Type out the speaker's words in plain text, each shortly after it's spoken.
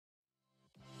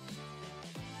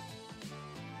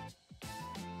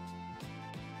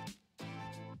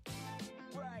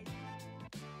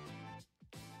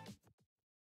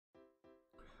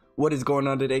What is going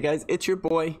on today, guys? It's your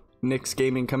boy Nick's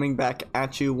Gaming coming back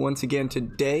at you once again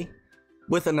today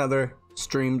with another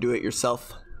stream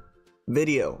do-it-yourself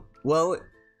video. Well,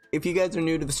 if you guys are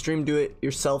new to the stream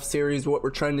do-it-yourself series, what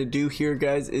we're trying to do here,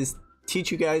 guys, is teach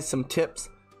you guys some tips,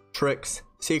 tricks,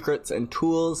 secrets, and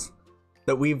tools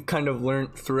that we've kind of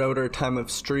learned throughout our time of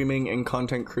streaming and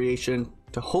content creation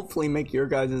to hopefully make your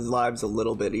guys' lives a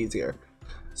little bit easier.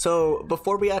 So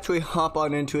before we actually hop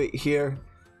on into it here,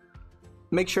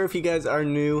 make sure if you guys are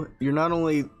new, you're not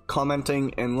only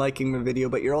commenting and liking the video,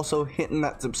 but you're also hitting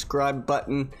that subscribe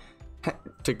button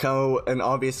to go and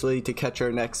obviously to catch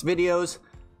our next videos.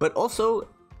 But also,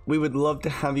 we would love to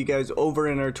have you guys over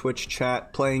in our Twitch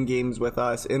chat, playing games with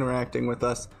us, interacting with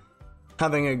us,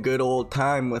 having a good old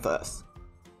time with us.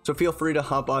 So feel free to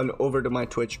hop on over to my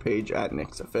Twitch page at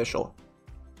Nick's Official.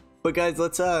 But guys,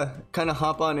 let's kind of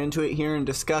hop on into it here and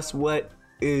discuss what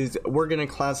we're gonna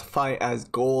classify as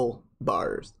goal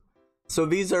bars. So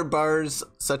these are bars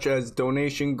such as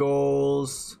donation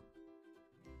goals.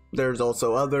 There's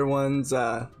also other ones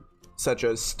such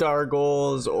as star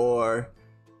goals or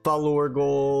follower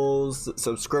goals,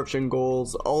 subscription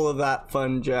goals. All of that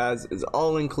fun jazz is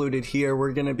all included here.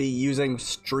 We're gonna be using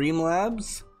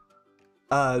Streamlabs,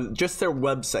 just their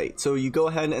website. So you go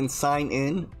ahead and sign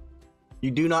in. You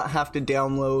do not have to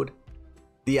download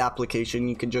the application.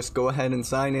 You can just go ahead and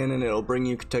sign in and it'll bring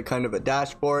you to kind of a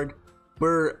dashboard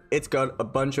where it's got a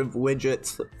bunch of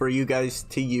widgets for you guys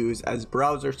to use as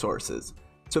browser sources.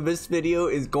 So this video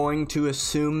is going to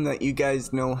assume that you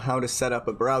guys know how to set up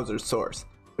a browser source.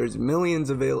 There's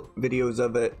millions of videos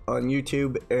of it on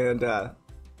YouTube, and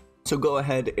so go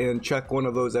ahead and check one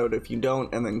of those out if you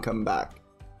don't, and then come back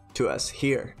to us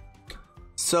here.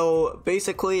 So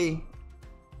basically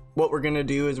what we're gonna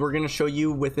do is we're gonna show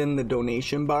you within the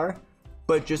donation bar,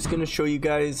 but just gonna show you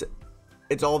guys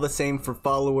it's all the same for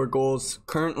follower goals.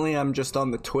 Currently I'm just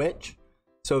on the Twitch,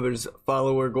 so there's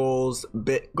follower goals,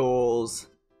 bit goals,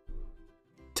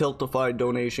 Tiltify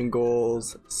donation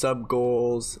goals, sub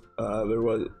goals, I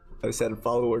said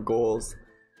follower goals.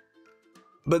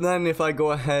 But then if I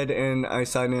go ahead and I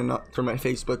sign in through my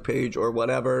Facebook page or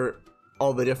whatever,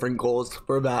 all the different goals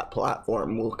for that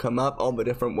platform will come up. All the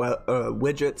different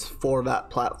widgets for that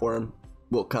platform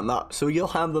will come up. So you'll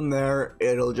have them there.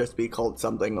 It'll just be called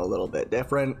something a little bit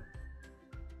different,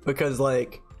 because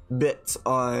like bits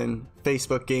on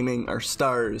Facebook gaming are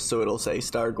stars, so it'll say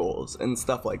star goals and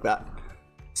stuff like that.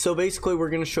 So basically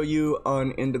we're going to show you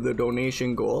on into the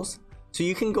donation goals. So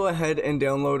you can go ahead and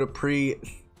download a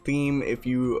pre-theme if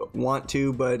you want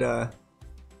to, but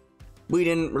we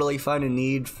didn't really find a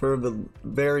need for the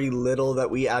very little that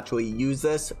we actually use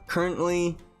this.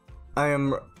 Currently, I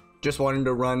am just wanting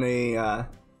to run a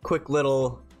quick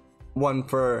little one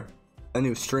for a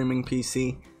new streaming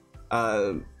PC.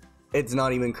 It's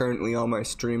not even currently on my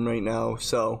stream right now,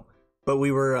 so, but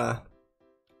we were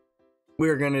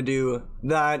gonna do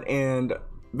that, and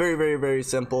very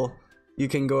simple. You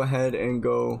can go ahead and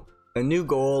go a new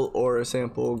goal or a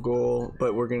sample goal,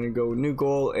 but we're gonna go new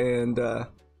goal, and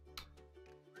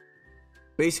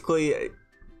basically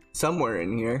somewhere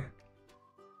in here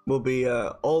will be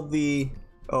all the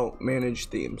manage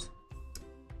themes.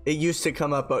 It used to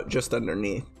come up just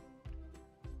underneath.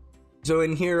 So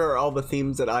in here are all the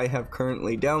themes that I have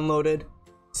currently downloaded.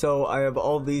 So I have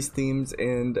all these themes,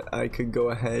 and I could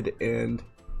go ahead and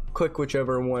click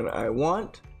whichever one I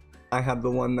want. I have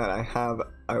the one that I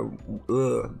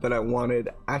wanted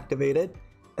activated,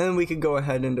 and then we could go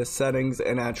ahead into settings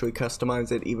and actually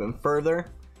customize it even further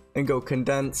and go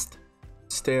condensed,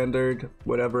 standard,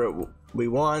 whatever we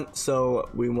want. So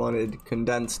we wanted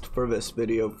condensed for this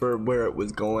video for where it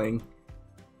was going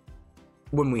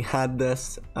when we had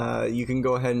this. You can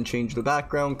go ahead and change the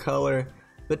background color,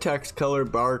 the text color,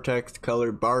 bar text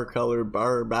color, bar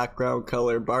background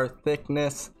color, bar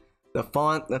thickness, the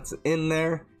font that's in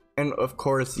there, and of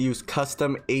course use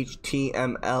custom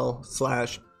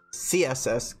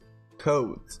HTML/CSS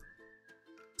codes.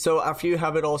 So after you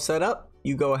have it all set up,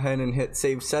 you go ahead and hit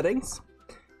save settings,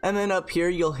 and then up here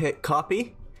you'll hit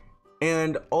copy,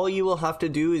 and all you will have to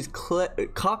do is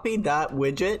copy that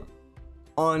widget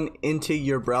on into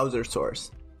your browser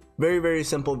source. Very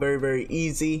simple, very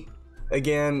easy.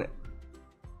 Again,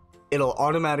 it'll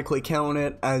automatically count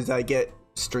it as I get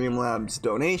Streamlabs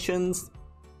donations.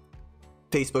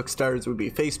 Facebook stars would be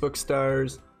Facebook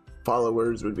stars,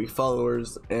 followers would be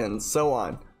followers, and so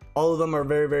on. All of them are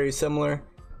very similar,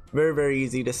 very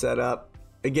easy to set up.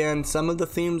 Again, some of the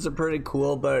themes are pretty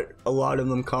cool, but a lot of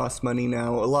them cost money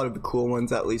now. A lot of the cool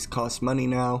ones at least cost money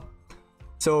now.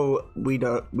 So we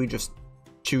just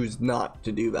choose not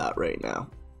to do that right now.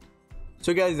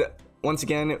 So guys, once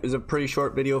again, it was a pretty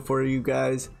short video for you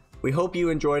guys. We hope you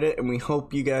enjoyed it, and we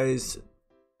hope you guys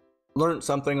learned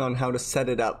something on how to set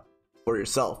it up for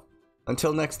yourself.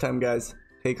 Until next time, guys,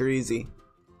 take her easy.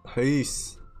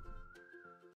 Peace.